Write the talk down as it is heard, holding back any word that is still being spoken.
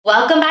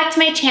Welcome back to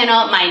my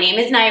channel. My name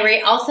is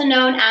Nayri, also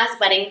known as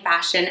Wedding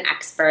Fashion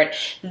Expert.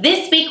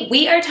 This week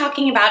we are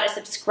talking about a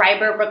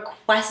subscriber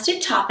requested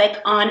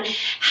topic on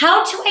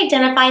how to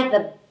identify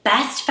the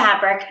best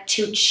fabric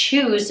to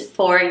choose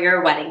for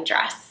your wedding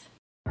dress.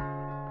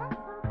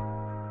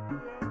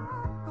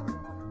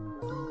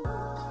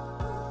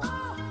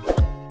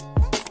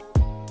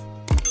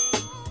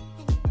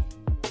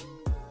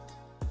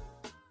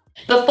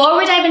 Before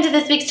we dive into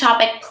this week's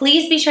topic,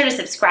 please be sure to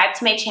subscribe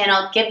to my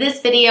channel, give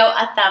this video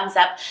a thumbs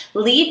up,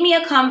 leave me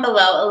a comment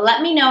below,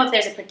 let me know if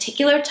there's a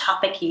particular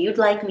topic you'd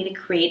like me to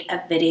create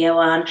a video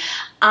on.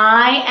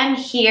 I am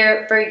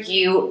here for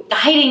you,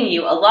 guiding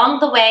you along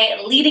the way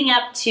leading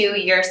up to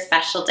your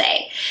special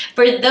day.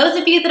 For those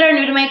of you that are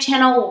new to my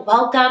channel,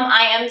 welcome.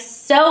 I am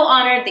so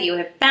honored that you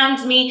have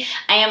found me.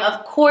 I am,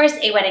 of course,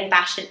 a wedding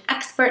fashion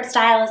expert,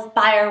 stylist,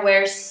 buyer,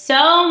 wears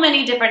so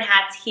many different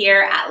hats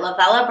here at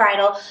Lovella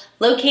Bridal,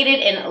 located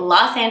in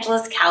Los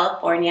Angeles,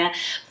 California.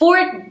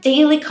 For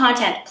daily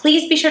content,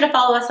 please be sure to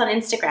follow us on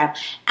Instagram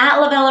at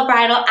Lovella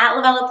Bridal, at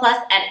Lovella Plus,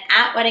 and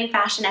at Wedding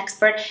Fashion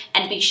Expert.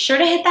 And be sure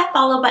to hit that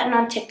follow button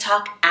on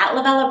TikTok at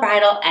Lovella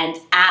Bridal and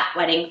at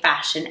Wedding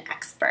Fashion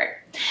Expert.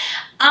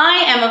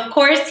 I am, of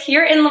course,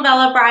 here in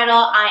Lovella Bridal.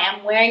 I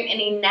am wearing an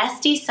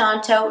Inesti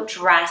Santo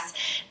dress.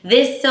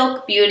 This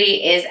silk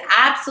beauty is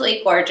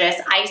absolutely gorgeous.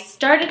 I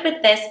started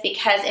with this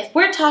because if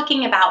we're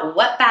talking about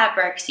what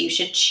fabrics you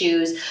should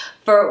choose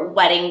for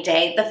wedding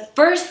day, the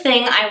first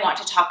thing I want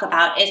to talk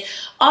about is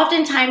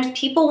oftentimes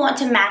people want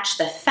to match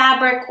the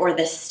fabric or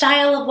the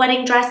style of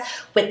wedding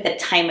dress with the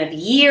time of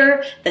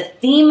year, the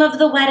theme of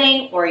the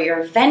wedding, or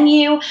your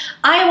venue.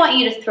 I want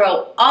you to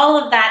throw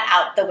all of that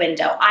out the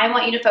window. I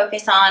want you to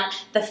focus on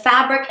the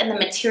fabric and the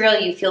material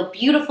you feel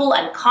beautiful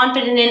and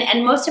confident in,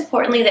 and most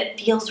importantly, that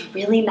feels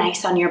really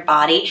nice on your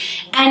body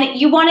and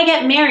you want to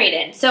get married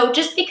in. So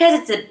just because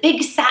it's a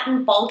big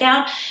satin ball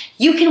gown,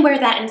 you can wear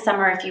that in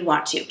summer if you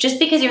want to. Just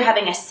because you're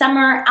having a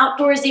summer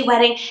outdoorsy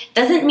wedding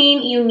doesn't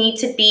mean you need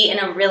to be in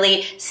a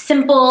really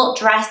simple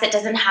dress that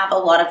doesn't have a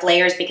lot of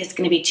layers because it's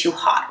going to be too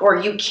hot, or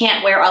you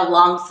can't wear a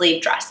long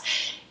sleeve dress.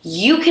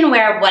 You can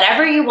wear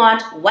whatever you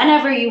want,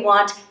 whenever you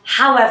want,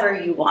 however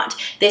you want.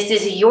 This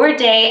is your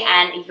day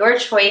and your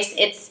choice.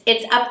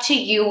 It's up to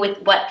you with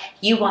what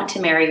you want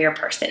to marry your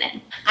person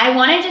in. I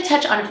wanted to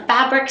touch on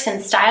fabrics and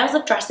styles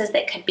of dresses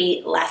that could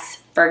be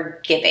less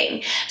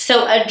forgiving.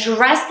 So a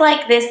dress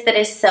like this that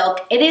is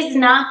silk, it is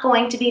not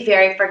going to be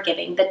very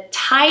forgiving. The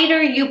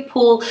tighter you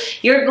pull,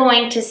 you're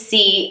going to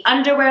see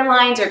underwear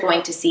lines, you're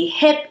going to see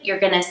hip, you're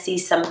going to see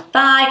some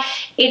thigh.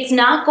 It's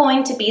not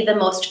going to be the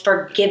most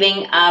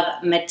forgiving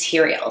of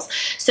materials.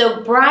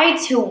 So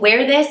brides who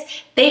wear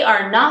this, they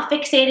are not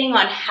fixating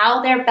on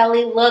how their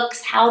belly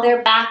looks, how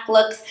their back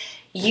looks.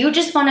 You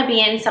just want to be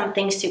in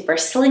something super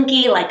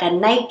slinky like a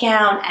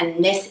nightgown,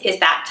 and this is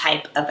that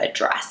type of a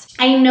dress.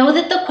 I know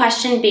that the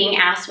question being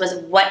asked was,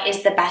 what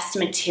is the best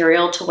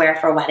material to wear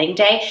for wedding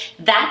day?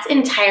 That's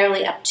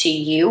entirely up to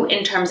you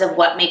in terms of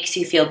what makes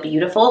you feel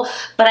beautiful,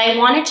 but I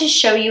wanted to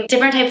show you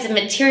different types of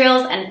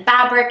materials and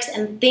fabrics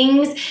and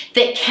things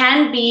that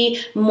can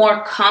be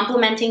more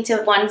complementing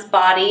to one's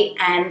body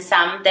and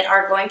some that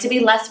are going to be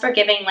less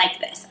forgiving like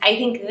this. I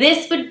think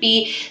this would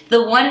be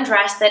the one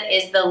dress that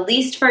is the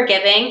least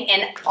forgiving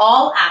in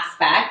all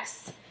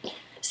aspects.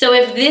 So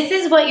if this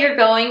is what you're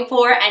going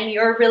for and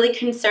you're really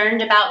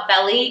concerned about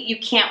belly, you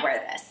can't wear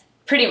this,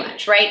 pretty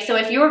much, right? So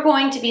if you're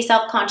going to be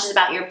self-conscious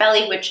about your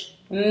belly, which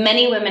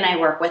many women I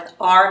work with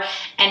are,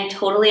 and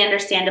totally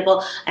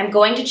understandable, I'm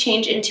going to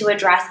change into a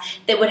dress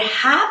that would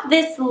have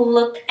this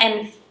look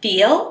and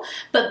feel,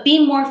 but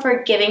be more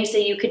forgiving so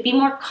you could be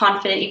more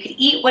confident, you could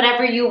eat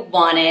whatever you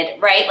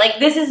wanted, right? Like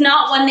this is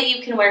not one that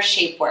you can wear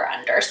shapewear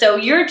under. So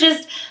you're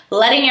just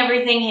letting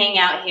everything hang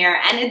out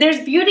here, and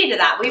there's beauty to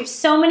that. We have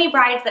so many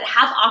brides that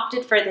have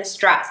opted for this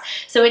dress.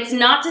 So it's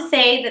not to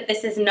say that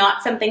this is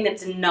not something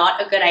that's not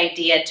a good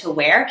idea to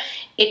wear.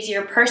 It's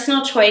your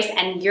personal choice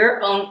and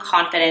your own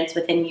confidence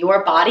within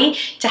your body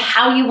to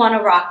how you want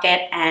to rock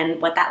it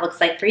and what that looks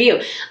like for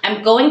you.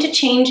 I'm going to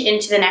change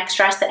into the next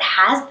dress that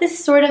has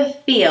this sort of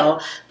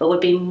feel, but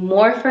would be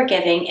more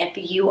forgiving if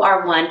you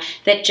are one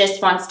that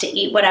just wants to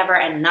eat whatever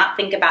and not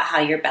think about how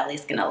your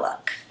belly's gonna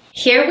look.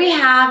 Here we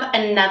have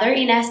another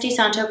Inesti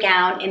Santo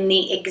gown in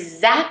the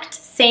exact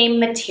same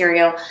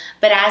material,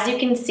 but as you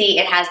can see,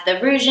 it has the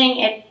ruching,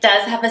 it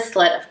does have a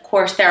slit. Of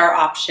course, there are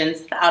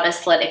options without a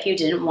slit if you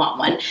didn't want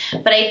one,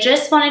 but I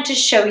just wanted to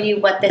show you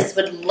what this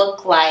would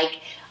look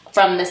like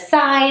from the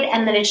side,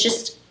 and then it's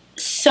just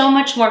so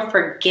much more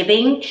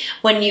forgiving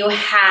when you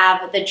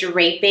have the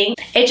draping.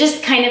 It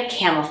just kind of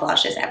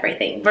camouflages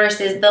everything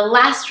versus the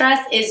last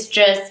dress is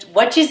just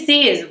what you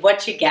see is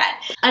what you get.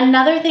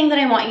 Another thing that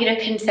I want you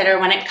to consider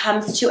when it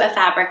comes to a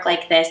fabric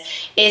like this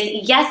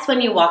is, yes,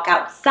 when you walk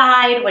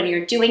outside, when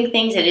you're doing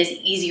things, it is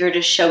easier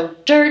to show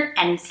dirt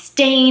and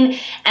stain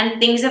and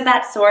things of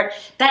that sort.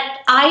 That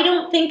I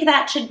don't think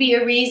that should be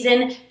a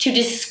reason to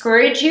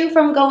discourage you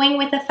from going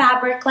with a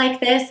fabric like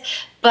this.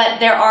 But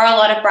there are a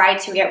lot of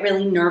brides who get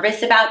really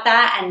nervous about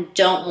that and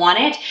don't want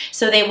it,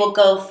 so they will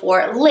go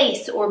for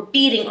lace or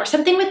beading or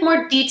something with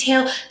more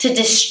detail to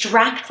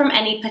distract from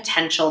any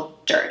potential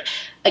dirt.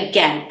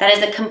 Again, that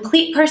is a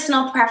complete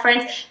personal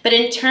preference, but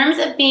in terms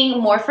of being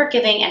more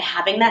forgiving and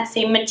having that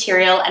same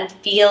material and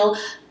feel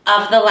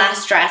of the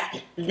last dress,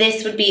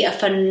 this would be a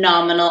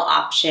phenomenal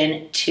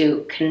option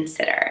to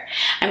consider.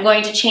 I'm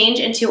going to change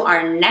into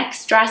our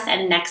next dress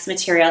and next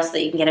material so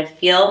that you can get a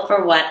feel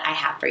for what I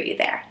have for you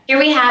there. Here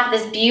we have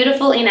this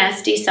beautiful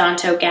Ines de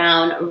Santo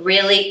gown,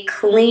 really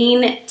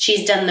clean.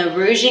 She's done the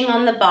rouging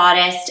on the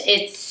bodice.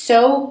 It's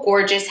so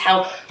gorgeous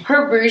how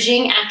her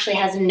rouging actually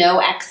has no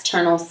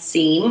external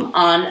seam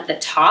on the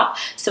top.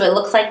 So it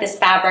looks like this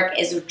fabric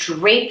is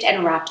draped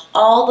and wrapped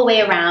all the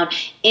way around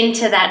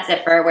into that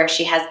zipper where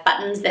she has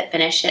buttons that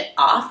finish it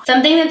off.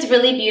 Something that's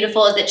really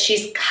beautiful is that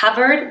she's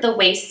covered the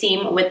waist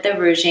seam with the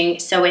rouging,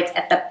 so it's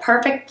at the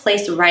perfect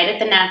place right at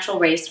the natural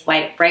waist,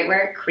 right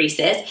where it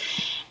creases.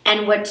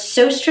 And what's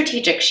so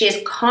strategic, she is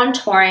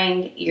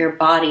contouring your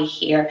body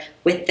here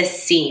with the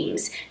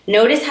seams.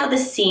 Notice how the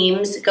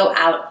seams go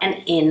out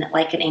and in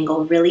like an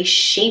angle, really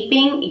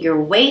shaping your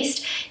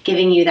waist,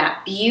 giving you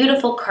that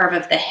beautiful curve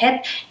of the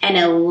hip and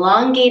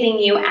elongating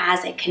you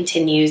as it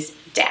continues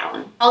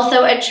down.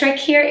 Also, a trick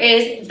here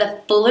is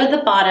the fuller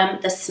the bottom,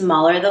 the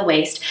smaller the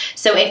waist.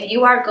 So if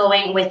you are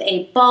going with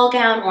a ball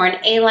gown or an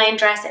A-line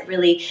dress, it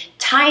really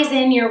ties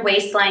in your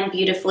waistline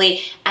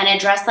beautifully, and a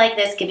dress like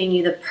this giving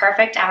you the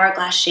perfect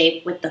hourglass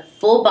shape with the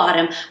full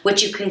bottom,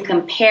 which you can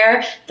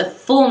compare the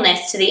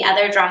fullness to the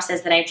other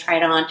dresses that I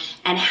tried on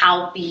and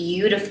how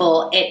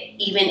beautiful it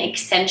even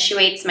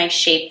accentuates my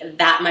shape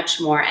that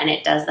much more, and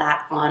it does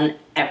that on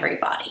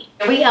everybody.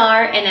 Here we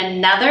are in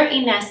another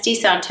Ines de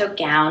Santo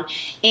gown.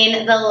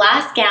 In the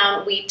last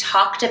gown, we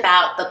talked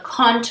about the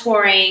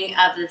contouring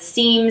of the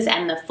seams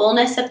and the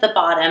fullness of the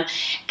bottom,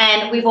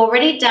 and we've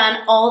already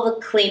done all the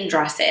clean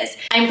dresses.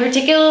 I'm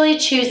particularly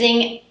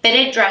choosing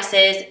fitted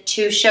dresses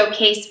to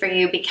showcase for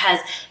you because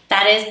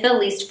that is the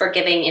least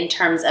forgiving in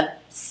terms of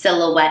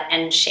silhouette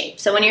and shape.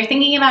 So when you're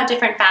thinking about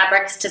different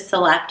fabrics to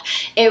select,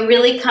 it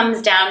really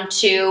comes down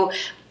to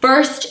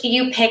first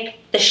you pick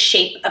the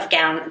shape of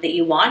gown that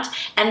you want,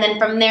 and then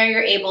from there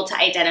you're able to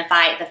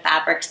identify the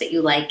fabrics that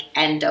you like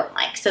and don't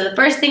like. So the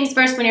first things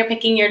first when you're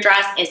picking your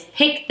dress is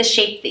pick the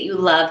shape that you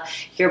love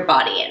your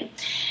body in.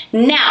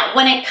 Now,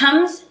 when it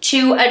comes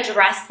to a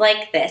dress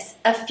like this,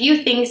 a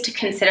few things to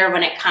consider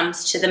when it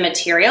comes to the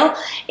material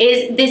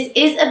is this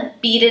is a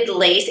beaded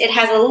lace. It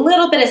has a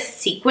little bit of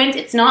sequins.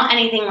 It's not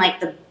anything like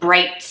the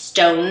bright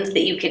stones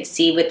that you could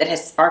see with that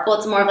has sparkle.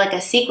 It's more of like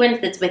a sequence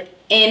that's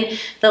within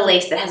the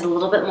lace that has a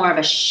little bit more of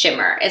a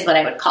shimmer is what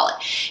I would call it.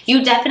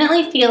 You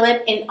definitely feel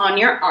it on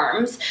your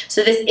arms.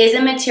 So this is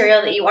a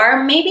material that you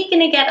are maybe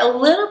gonna get a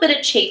little bit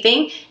of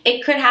chafing.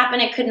 It could happen,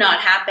 it could not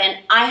happen.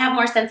 I have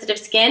more sensitive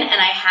skin and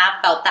I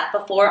have felt that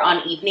before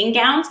on evening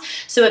gowns.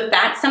 So if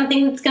that's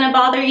something that's gonna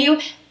bother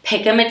you,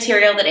 pick a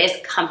material that is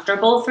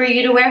comfortable for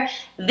you to wear.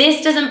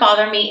 This doesn't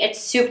bother me. It's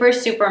super,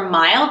 super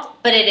mild,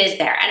 but it is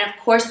there. And of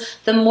course,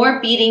 the more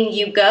beading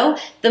you go,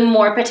 the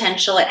more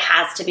potential it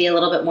has to be a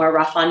little bit more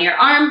rough on your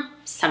arm.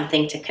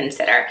 Something to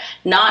consider.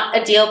 Not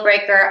a deal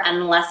breaker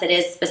unless it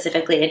is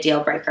specifically a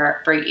deal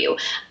breaker for you.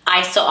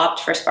 I still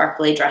opt for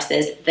sparkly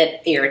dresses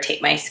that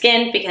irritate my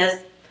skin because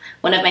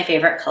one of my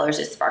favorite colors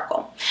is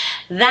sparkle.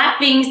 That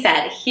being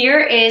said, here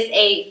is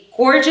a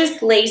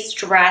gorgeous lace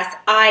dress.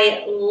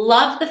 I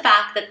love the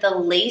fact that the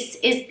lace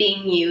is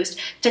being used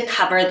to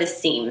cover the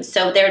seams.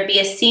 So there would be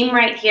a seam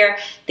right here.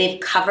 They've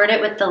covered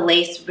it with the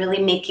lace,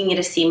 really making it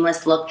a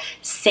seamless look.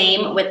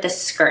 Same with the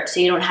skirt,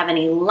 so you don't have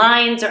any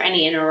lines or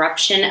any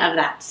interruption of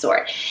that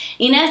sort.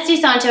 Ines de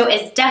Santo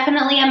is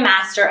definitely a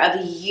master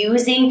of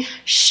using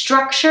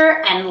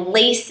structure and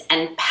lace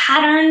and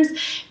patterns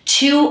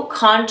to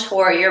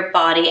contour your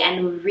body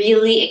and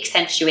really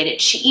accentuate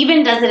it. She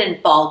even does it in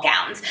ball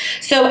gowns.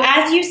 So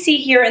as you see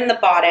here in the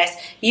bodice,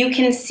 you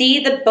can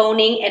see the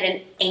boning at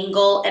an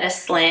angle, at a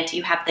slant.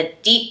 You have the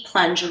deep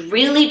plunge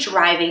really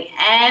driving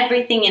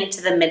everything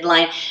into the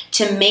midline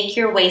to make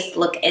your waist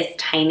look as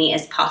tiny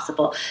as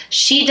possible.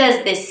 She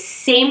does this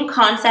same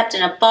concept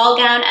in a ball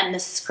gown, and the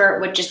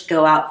skirt would just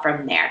go out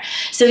from there.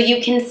 So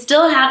you can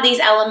still have these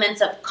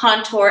elements of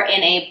contour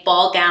in a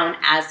ball gown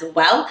as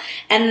well,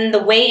 and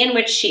the way in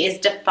which she is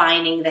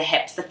defining the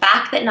hips. The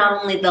fact that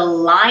not only the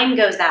line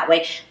goes that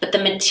way, but the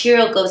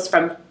material goes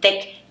from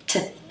thick to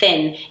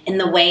thin in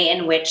the way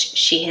in which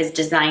she has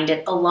designed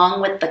it,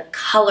 along with the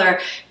color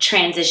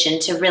transition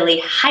to really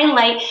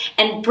highlight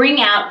and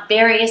bring out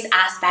various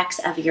aspects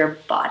of your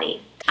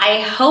body.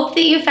 I hope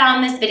that you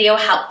found this video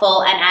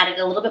helpful and added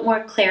a little bit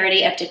more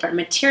clarity of different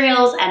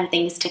materials and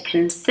things to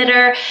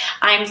consider.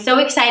 I'm so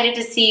excited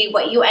to see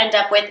what you end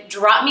up with.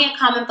 Drop me a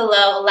comment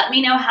below. Let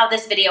me know how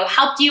this video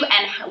helped you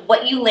and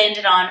what you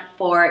landed on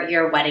for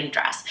your wedding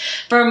dress.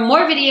 For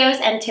more videos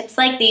and tips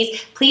like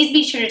these, please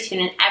be sure to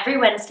tune in every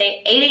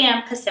Wednesday, 8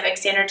 a.m. Pacific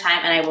Standard Time,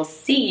 and I will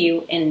see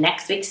you in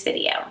next week's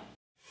video.